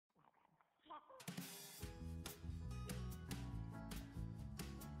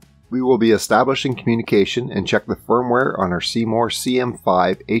We will be establishing communication and check the firmware on our C-More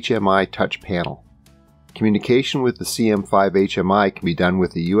CM5 HMI touch panel. Communication with the CM5 HMI can be done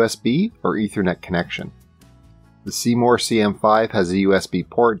with a USB or Ethernet connection. The C-More CM5 has a USB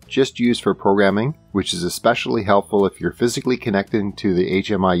port just used for programming, which is especially helpful if you're physically connected to the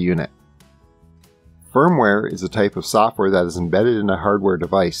HMI unit. Firmware is a type of software that is embedded in a hardware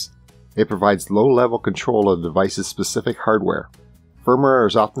device. It provides low-level control of the device's specific hardware. Firmware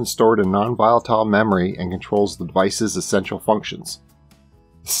is often stored in non-volatile memory and controls the device's essential functions.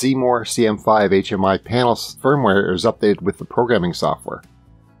 The C-More CM5 HMI panel's firmware is updated with the programming software.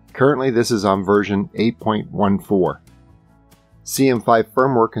 Currently, this is on version 8.14. CM5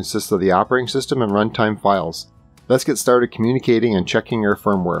 firmware consists of the operating system and runtime files. Let's get started communicating and checking our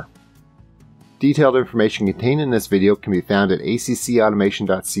firmware. Detailed information contained in this video can be found at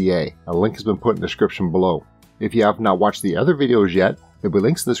accautomation.ca. A link has been put in the description below. If you have not watched the other videos yet, there will be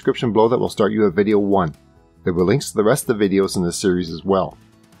links in the description below that will start you at video 1. There will be links to the rest of the videos in this series as well.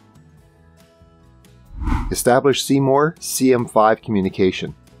 Establish C-More CM5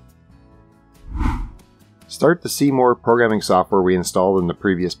 communication. Start the C-More programming software we installed in the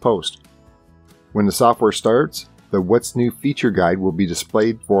previous post. When the software starts, the What's New feature guide will be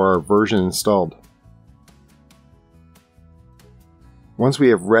displayed for our version installed. Once we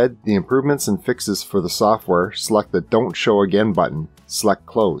have read the improvements and fixes for the software, select the Don't Show Again button. Select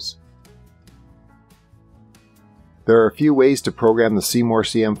Close. There are a few ways to program the C-More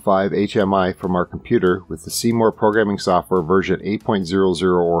CM5 HMI from our computer with the C-More programming software version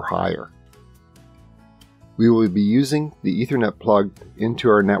 8.00 or higher. We will be using the Ethernet plugged into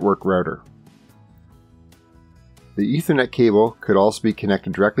our network router. The Ethernet cable could also be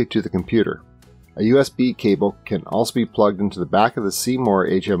connected directly to the computer. A USB cable can also be plugged into the back of the C-More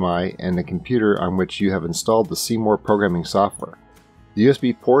HMI and the computer on which you have installed the C-More programming software. The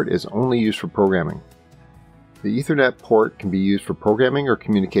USB port is only used for programming. The Ethernet port can be used for programming or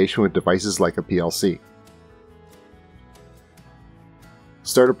communication with devices like a PLC.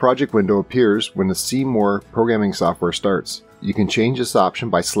 Start a project window appears when the C-More programming software starts. You can change this option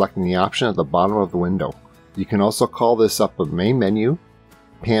by selecting the option at the bottom of the window. You can also call this up the main menu,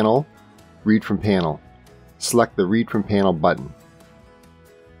 Panel, Read from Panel. Select the Read from Panel button.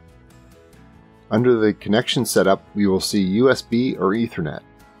 Under the connection setup, we will see USB or Ethernet.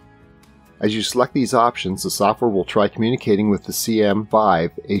 As you select these options, the software will try communicating with the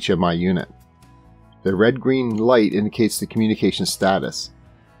CM5 HMI unit. The red-green light indicates the communication status.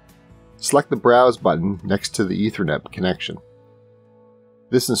 Select the Browse button next to the Ethernet connection.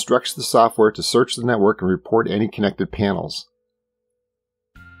 This instructs the software to search the network and report any connected panels.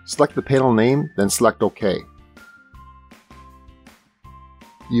 Select the panel name, then select OK.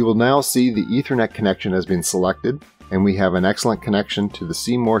 You will now see the Ethernet connection has been selected, and we have an excellent connection to the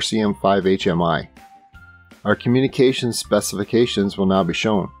C-More CM5 HMI. Our communication specifications will now be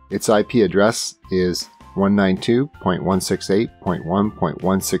shown. Its IP address is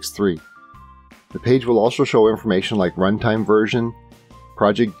 192.168.1.163. The page will also show information like runtime version,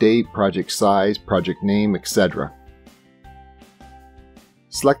 project date, project size, project name, etc.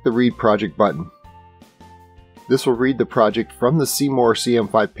 Select the Read Project button. This will read the project from the C-More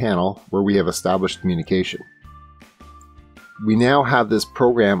CM5 panel where we have established communication. We now have this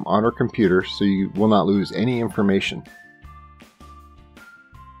program on our computer so you will not lose any information.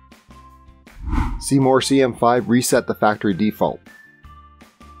 C-More CM5 reset the factory default.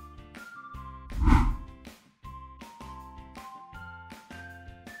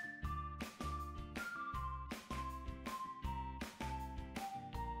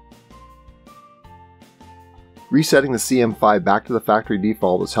 Resetting the CM5 back to the factory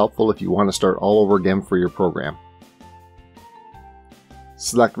default is helpful if you want to start all over again for your program.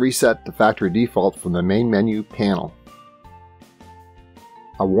 Select Reset to Factory Default from the main menu panel.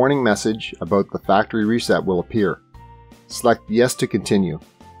 A warning message about the factory reset will appear. Select Yes to continue.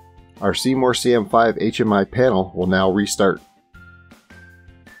 Our C-More CM5 HMI panel will now restart.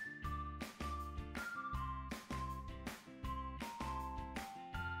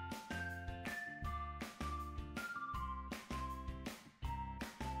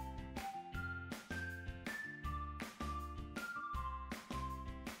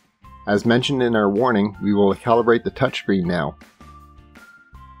 As mentioned in our warning, we will calibrate the touchscreen now.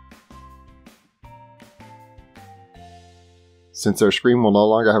 Since our screen will no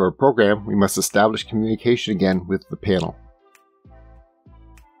longer have a program, we must establish communication again with the panel.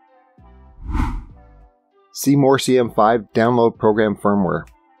 C-More CM5 download program firmware.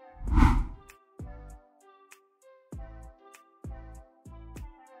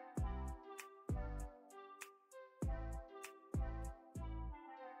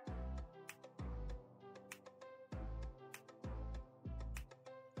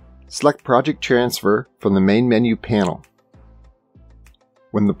 Select Project Transfer from the main menu panel.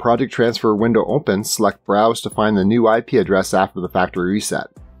 When the Project Transfer window opens, select Browse to find the new IP address after the factory reset.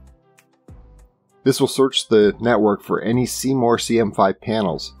 This will search the network for any C-More CM5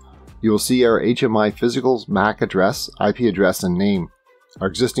 panels. You will see our HMI physical MAC address, IP address, and name. Our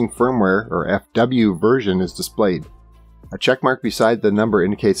existing firmware, or FW version, is displayed. A checkmark beside the number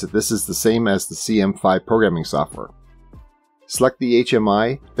indicates that this is the same as the CM5 programming software. Select the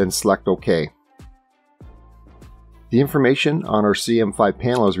HMI, then select OK. The information on our CM5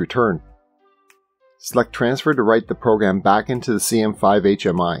 panel is returned. Select Transfer to write the program back into the CM5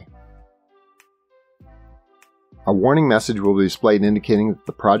 HMI. A warning message will be displayed indicating that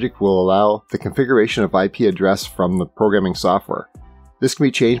the project will allow the configuration of IP address from the programming software. This can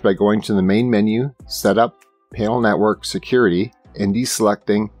be changed by going to the main menu, Setup, Panel Network, Security, and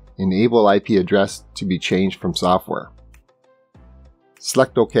deselecting Enable IP address to be changed from software.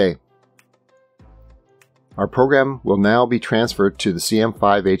 Select OK. Our program will now be transferred to the CM5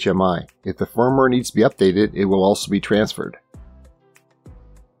 HMI. If the firmware needs to be updated, it will also be transferred.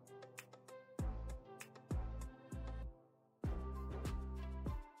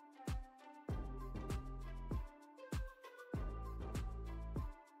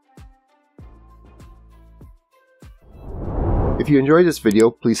 If you enjoyed this video,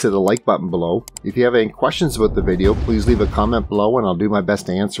 please hit the like button below. If you have any questions about the video, please leave a comment below and I'll do my best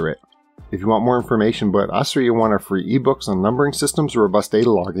to answer it. If you want more information about us or you want our free ebooks on numbering systems or robust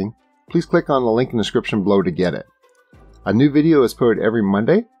data logging, please click on the link in the description below to get it. A new video is posted every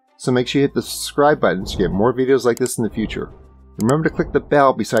Monday, so make sure you hit the subscribe button to get more videos like this in the future. Remember to click the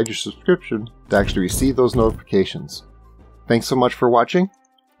bell beside your subscription to actually receive those notifications. Thanks so much for watching.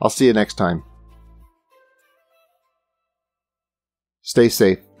 I'll see you next time. Stay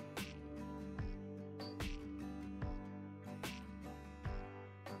safe.